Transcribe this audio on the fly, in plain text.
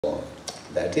on.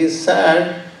 That is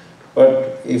sad,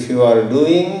 but if you are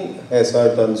doing a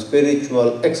certain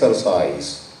spiritual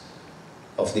exercise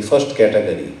of the first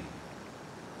category,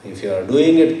 if you are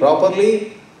doing it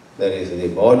properly, there is the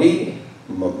body,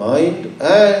 mind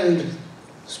and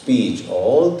speech,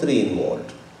 all three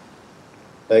involved.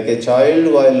 Like a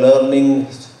child while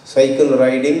learning cycle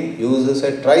riding uses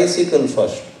a tricycle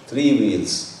first, 3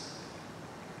 wheels.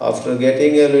 After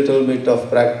getting a little bit of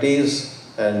practice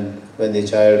and when the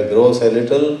child grows a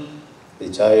little,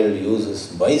 the child uses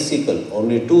bicycle,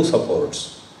 only 2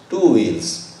 supports, 2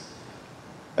 wheels.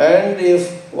 And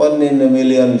if 1 in a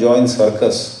million joins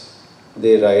circus,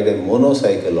 they ride a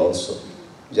motorcycle also.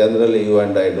 Generally you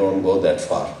and I don't go that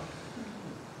far.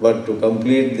 But to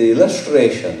complete the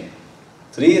illustration,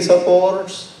 3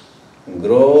 supports,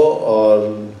 grow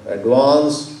or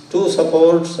advance, 2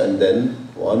 supports and then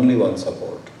only 1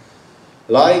 support.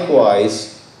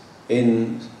 Likewise,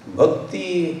 in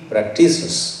bhakti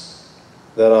practices,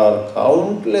 there are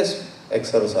countless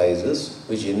exercises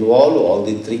which involve all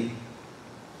the three.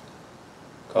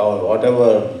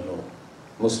 Whatever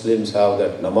Muslims have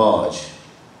that namaz,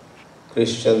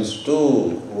 Christians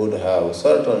too would have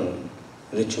certain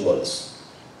rituals.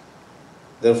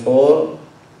 Therefore,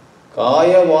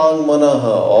 kaya, vang, manaha,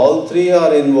 all three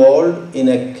are involved in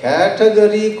a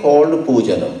category called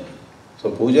pujanam.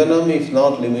 So pujanam is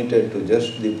not limited to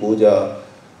just the puja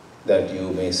that you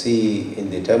may see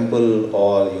in the temple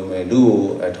or you may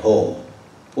do at home.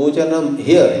 Pujanam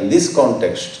here in this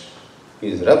context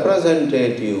is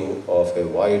representative of a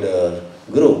wider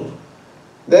group.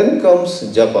 Then comes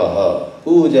japaha,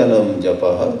 pujanam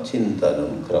japaha,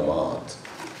 chintanam kramat.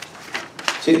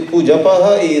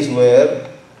 Japaha is where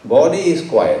body is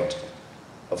quiet.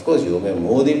 Of course, you may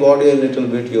move the body a little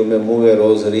bit, you may move a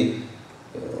rosary,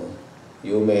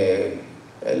 you may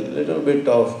a little bit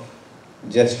of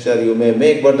gesture you may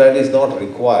make, but that is not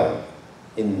required.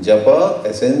 In japa,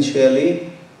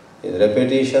 essentially, in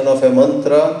repetition of a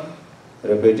mantra,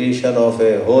 repetition of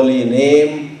a holy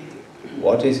name,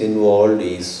 what is involved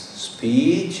is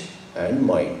speech and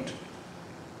mind.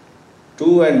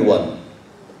 2 and 1.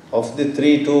 Of the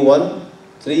 3, 2, 1,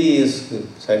 3 is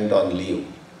sent on leave.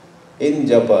 In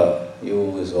japa,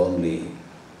 you use only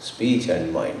speech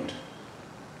and mind.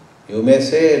 You may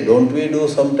say, don't we do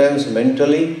sometimes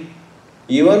mentally?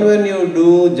 Even when you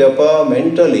do japa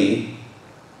mentally,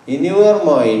 in your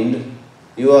mind,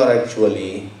 you are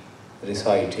actually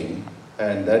reciting,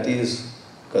 and that is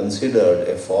considered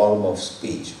a form of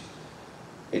speech.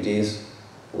 It is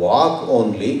vak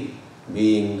only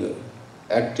being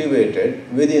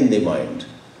activated within the mind.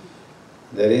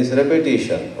 There is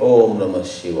repetition, Om Namah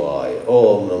Shivaya,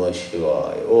 Om Namah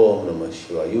Shivaya, Om Namah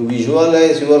Shivaya. You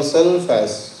visualize yourself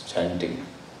as chanting.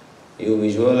 You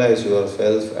visualize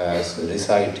yourself as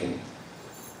reciting.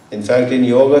 In fact, in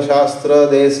Yoga Shastra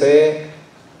they say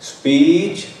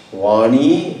speech,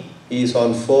 vani, is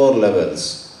on 4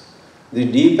 levels. The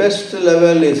deepest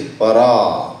level is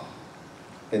para.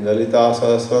 In Lalita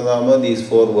Sahasranama, these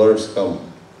 4 words come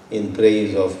in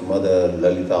praise of Mother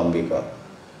Lalitambika.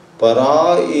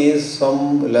 Para is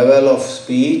some level of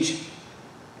speech,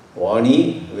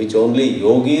 vani, which only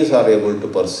yogis are able to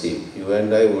perceive. You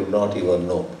and I would not even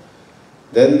know.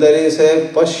 Then there is a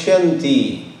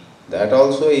pashyanti, that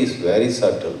also is very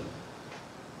subtle.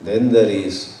 Then there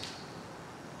is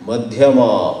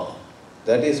madhyama,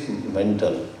 that is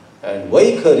mental. And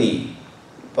vaikhari,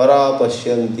 para,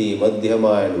 pashyanti,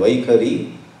 madhyama and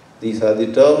vaikhari, these are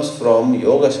the terms from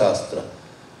Yoga Shastra.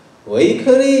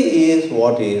 Vaikhari is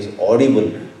what is audible.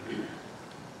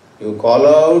 You call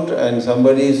out and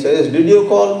somebody says, did you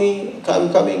call me?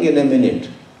 I'm coming in a minute.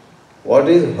 What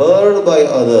is heard by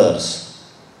others?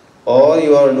 Or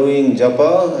you are doing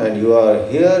japa and you are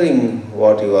hearing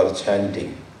what you are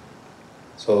chanting.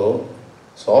 So,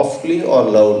 softly or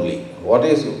loudly. What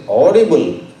is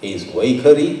audible is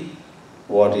vaikhari.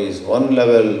 What is one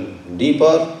level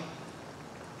deeper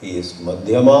is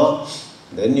madhyama.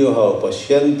 Then you have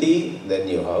pashyanti, then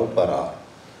you have para.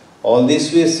 All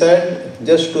this we said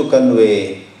just to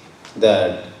convey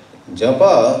that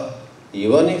japa,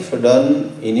 even if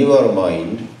done in your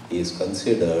mind, is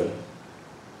considered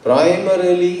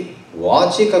primarily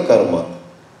vachika karma,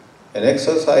 an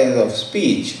exercise of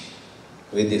speech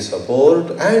with the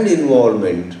support and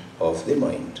involvement of the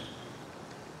mind.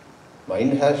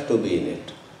 Mind has to be in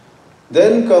it.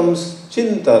 Then comes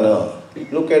chintana.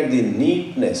 Look at the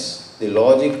neatness, the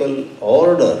logical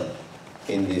order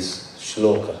in this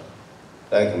shloka.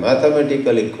 Like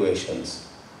mathematical equations,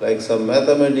 like some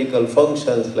mathematical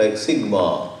functions like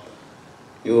sigma.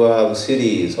 You have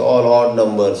series, all odd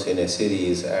numbers in a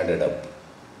series added up,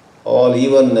 all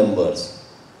even numbers.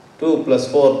 2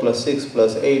 plus 4 plus 6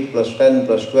 plus 8 plus 10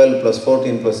 plus 12 plus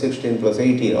 14 plus 16 plus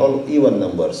 18, all even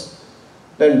numbers.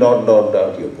 Then dot dot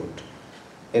dot you put.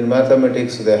 In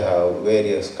mathematics they have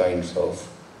various kinds of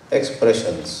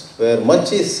expressions where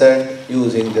much is said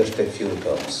using just a few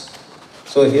terms.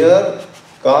 So here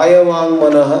Kaya Vang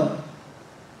Manaha,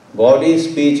 body,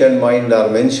 speech and mind are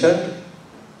mentioned,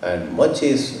 and much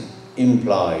is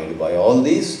implied by all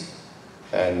these,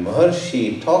 and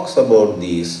Maharshi talks about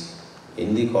these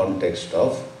in the context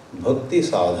of bhakti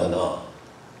sadhana.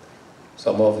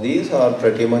 Some of these are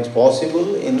pretty much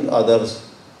possible in other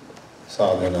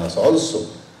sadhanas also.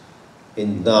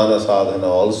 In jnana sadhana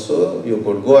also, you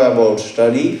could go about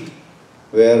study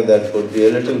where that could be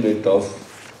a little bit of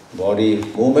body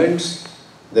movements,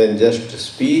 then just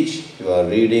speech, you are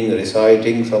reading,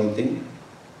 reciting something,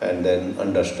 and then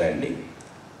understanding.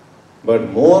 But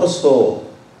more so,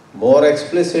 more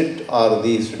explicit are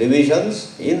these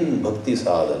divisions in bhakti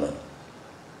sadhana.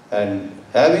 And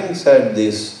having said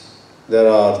this, there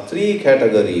are three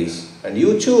categories, and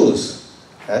you choose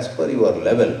as per your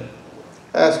level,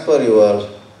 as per your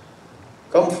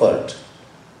comfort,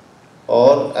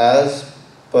 or as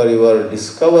per your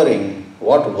discovering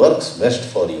what works best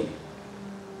for you.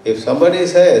 If somebody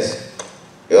says,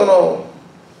 I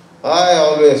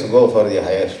always go for the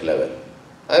highest level,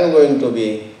 I am going to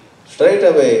be straight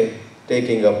away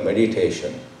taking up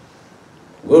meditation.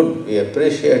 Good, we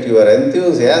appreciate your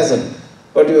enthusiasm,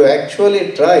 but you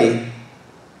actually try,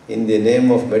 in the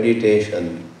name of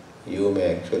meditation, you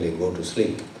may actually go to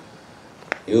sleep.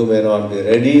 You may not be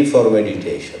ready for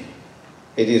meditation.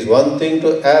 It is one thing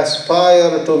to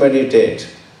aspire to meditate,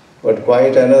 but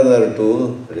quite another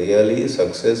to really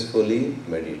successfully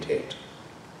meditate.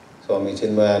 Swami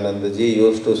Chinmayanandaji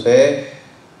used to say,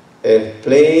 a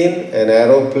plane, an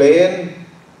aeroplane,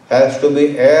 has to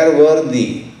be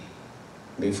airworthy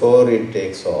before it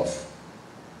takes off.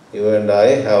 You and I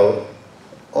have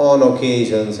on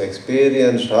occasions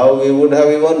experienced how we would have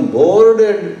even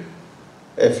boarded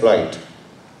a flight,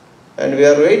 and we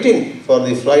are waiting for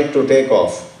the flight to take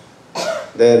off.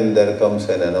 Then there comes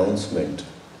an announcement.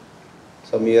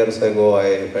 Some years ago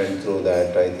I went through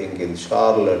that, I think in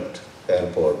Charlotte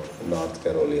Airport, North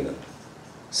Carolina.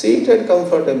 Seated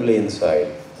comfortably inside.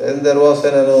 Then there was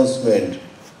an announcement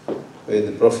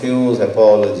with profuse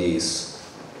apologies.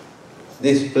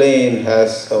 This plane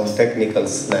has some technical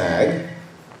snag.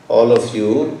 All of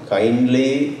you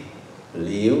kindly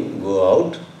leave, go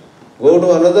out, go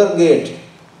to another gate,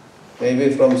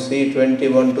 maybe from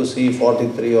C21 to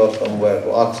C43 or somewhere,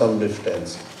 walk some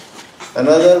distance.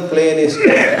 Another plane is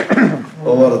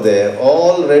over there,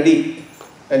 all ready,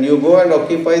 and you go and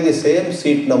occupy the same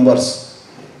seat numbers,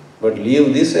 but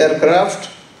leave this aircraft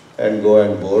and go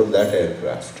and board that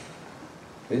aircraft.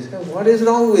 We say, what is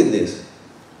wrong with this?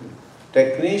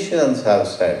 Technicians have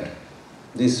said,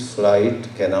 this flight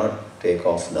cannot take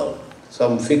off now.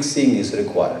 Some fixing is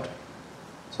required.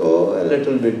 So a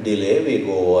little bit delay, we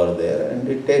go over there and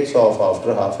it takes off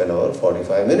after half an hour,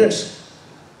 45 minutes.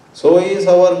 So is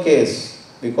our case,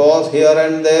 because here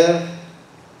and there,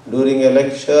 during a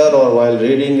lecture or while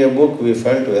reading a book, we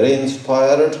felt very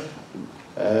inspired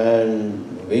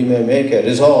and we may make a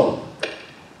resolve.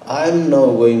 I am now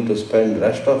going to spend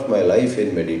rest of my life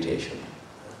in meditation.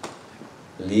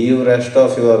 Leave rest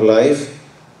of your life.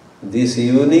 This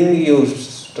evening you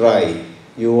try,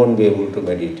 you won't be able to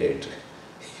meditate.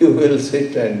 You will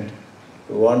sit and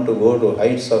you want to go to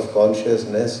heights of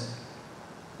consciousness,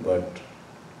 but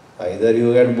either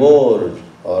you get bored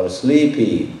or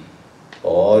sleepy,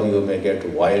 or you may get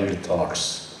wild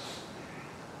thoughts,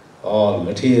 all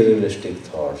materialistic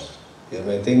thoughts. You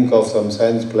may think of some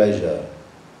sense pleasure,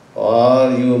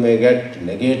 or you may get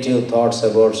negative thoughts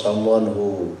about someone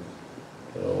who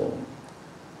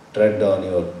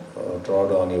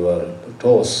trod on your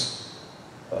toes.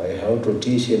 I have to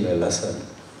teach him a lesson.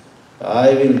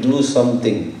 I will do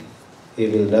something he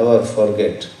will never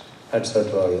forget,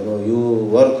 etc. You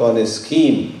work on a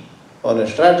scheme, on a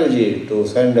strategy to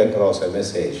send across a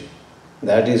message.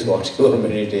 That is what your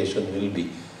meditation will be.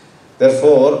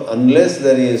 Therefore, unless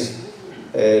there is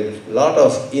a lot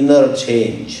of inner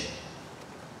change,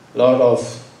 lot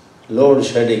of load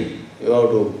shedding, you have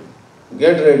to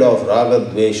get rid of raga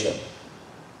dvesha.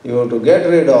 You have to get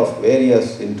rid of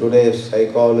various, in today's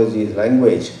psychology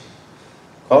language,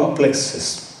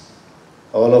 complexes.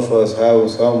 All of us have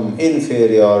some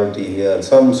inferiority here,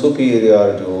 some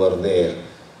superiority over there.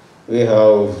 We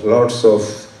have lots of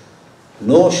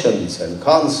notions and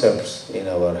concepts in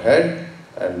our head,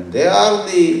 and they are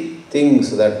the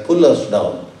things that pull us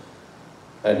down.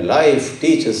 And life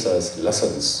teaches us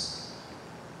lessons.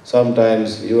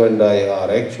 Sometimes you and I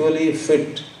are actually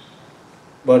fit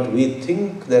but we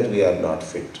think that we are not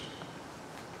fit.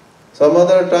 Some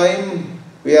other time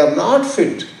we are not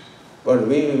fit, but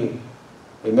we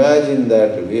imagine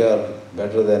that we are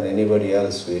better than anybody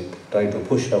else. We try to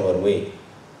push our way.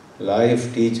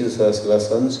 Life teaches us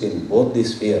lessons in both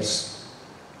these spheres.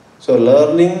 So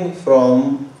learning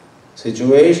from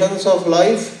situations of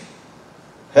life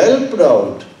helped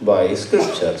out by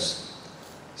scriptures.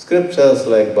 Scriptures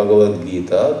like Bhagavad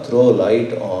Gita throw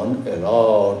light on a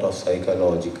lot of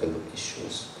psychological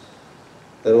issues.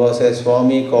 There was a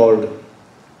Swami called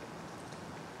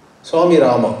Swami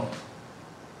Rama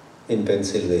in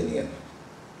Pennsylvania.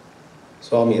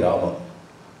 Swami Rama.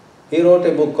 He wrote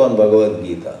a book on Bhagavad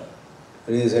Gita.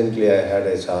 Recently I had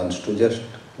a chance to just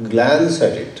glance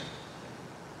at it.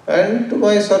 And to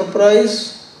my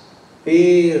surprise,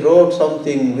 he wrote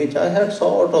something which I had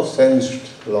sort of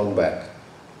sensed long back.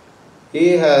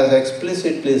 He has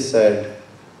explicitly said,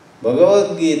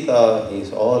 Bhagavad Gita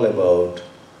is all about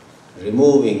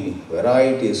removing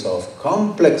varieties of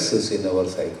complexes in our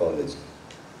psychology.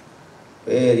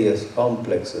 Various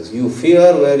complexes. You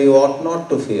fear where you ought not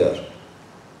to fear.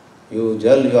 You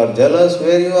are jealous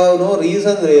where you have no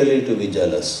reason really to be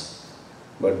jealous.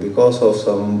 But because of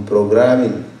some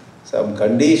programming, some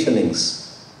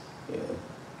conditionings.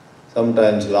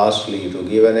 Sometimes lastly, to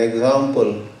give an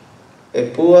example, a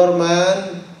poor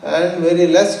man and very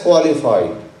less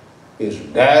qualified is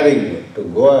daring to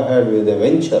go ahead with a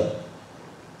venture.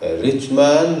 A rich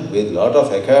man with lot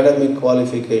of academic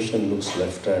qualification looks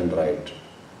left and right.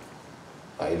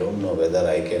 I don't know whether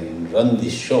I can run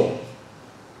this show.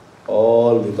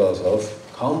 All because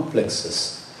of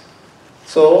complexes.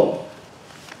 So,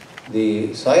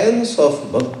 the science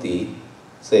of bhakti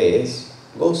says,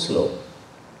 go slow.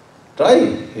 Try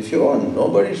if you want,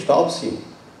 nobody stops you.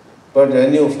 But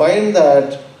when you find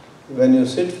that when you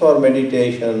sit for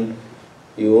meditation,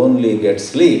 you only get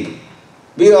sleep,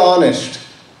 be honest.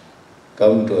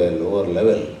 Come to a lower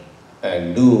level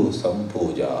and do some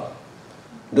puja,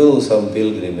 do some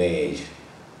pilgrimage.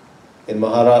 In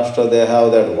Maharashtra they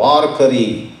have that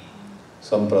Varkari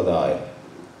Sampradaya.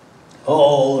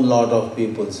 Whole lot of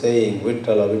people saying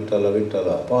Vittala, Vittala,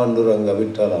 Vittala, Panduranga,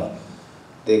 Vittala.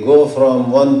 They go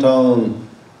from one town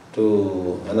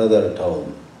to another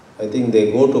town. I think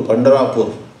they go to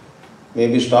Pandharpur,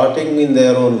 maybe starting in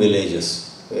their own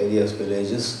villages, various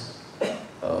villages.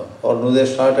 Or do they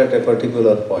start at a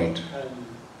particular point?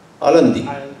 Alandi.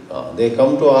 They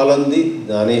come to Alandi,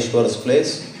 Dhaneshwar's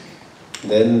place,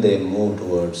 then they move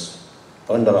towards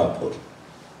Pandharpur.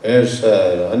 It's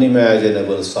an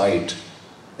unimaginable sight.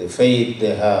 The faith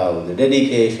they have, the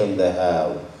dedication they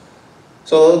have.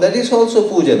 So that is also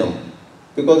pujanam,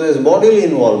 because there is bodily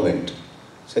involvement.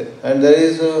 And there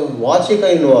is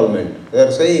vachika involvement. They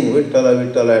are saying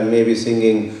Vittala, Vittala and maybe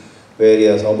singing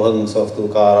various abhangs of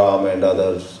Tukaram and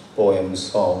other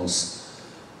poems, songs,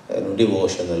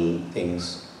 devotional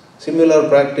things. Similar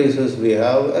practices we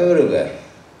have everywhere.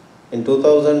 In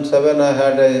 2007 I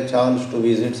had a chance to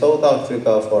visit South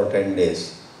Africa for 10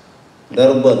 days.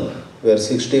 Durban, where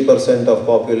 60% of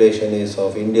population is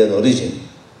of Indian origin.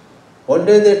 One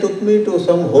day they took me to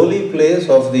some holy place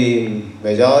of the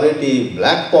majority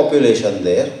black population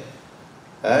there,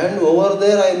 and over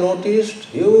there I noticed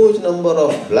huge number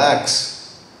of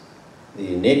blacks,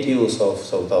 the natives of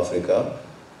South Africa.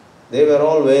 They were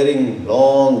all wearing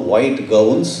long white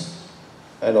gowns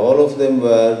and all of them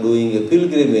were doing a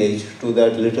pilgrimage to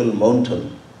that little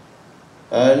mountain.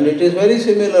 And it is very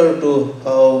similar to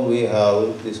how we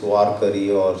have this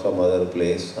Varkari or some other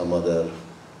place, some other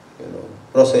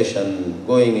procession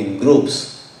going in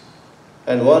groups.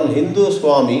 And one Hindu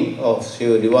Swami of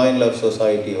Shiva Divine Love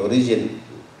Society origin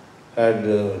had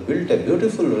built a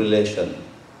beautiful relation.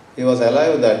 He was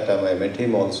alive that time, I met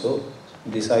him also,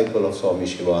 disciple of Swami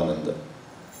Shivananda.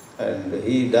 And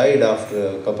he died after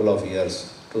a couple of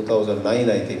years, 2009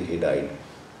 I think he died.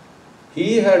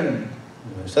 He had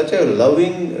such a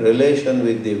loving relation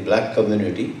with the black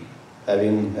community,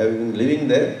 having living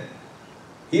there.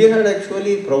 He had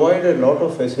actually provided a lot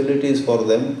of facilities for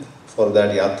them for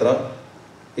that yatra.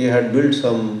 He had built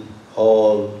some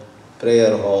hall,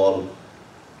 prayer hall,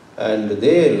 and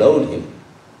they loved him.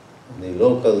 The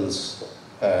locals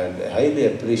had highly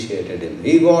appreciated him.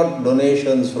 He got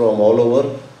donations from all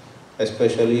over,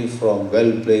 especially from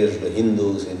well-placed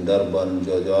Hindus in Durban,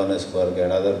 Johannesburg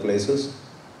and other places.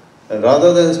 And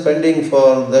rather than spending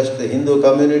for just the Hindu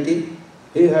community,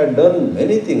 he had done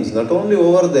many things, not only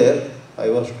over there. I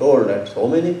was told at so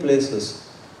many places,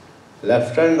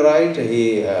 left and right,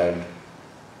 he had,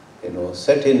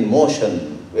 set in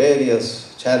motion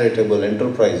various charitable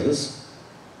enterprises.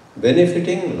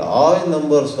 benefiting large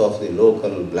numbers of the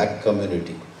local black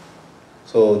community.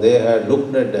 So they had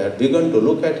begun to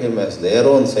look at him as their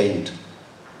own saint.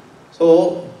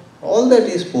 So all that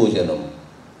is pujanam.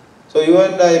 So you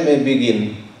and I may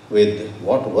begin with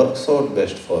what works out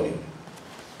best for you.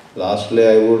 Lastly,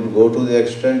 I would go to the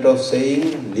extent of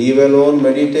saying, leave alone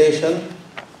meditation.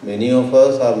 Many of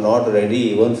us are not ready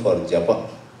even for japa.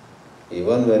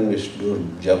 Even when we do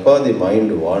japa, the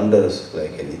mind wanders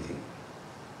like anything.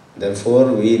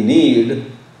 Therefore, we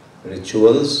need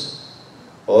rituals,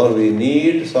 or we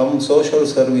need some social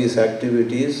service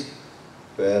activities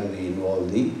where we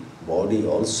involve the body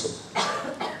also.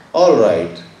 All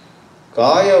right.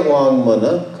 Kaya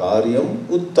Vangmana Karyam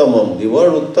Uttamam. The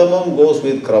word Uttamam goes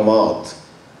with Kramat.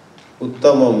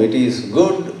 Uttamam, it is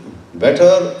good,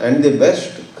 better and the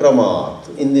best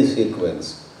Kramat in the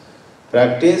sequence.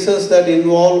 Practices that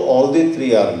involve all the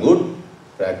three are good.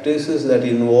 Practices that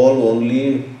involve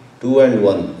only two and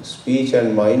one, speech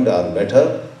and mind, are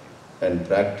better. And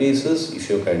practices, if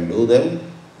you can do them,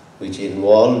 which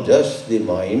involve just the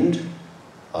mind,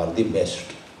 are the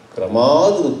best.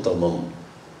 Kramad Uttamam.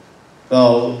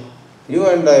 Now, you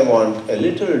and I want a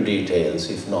little details,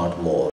 if not more.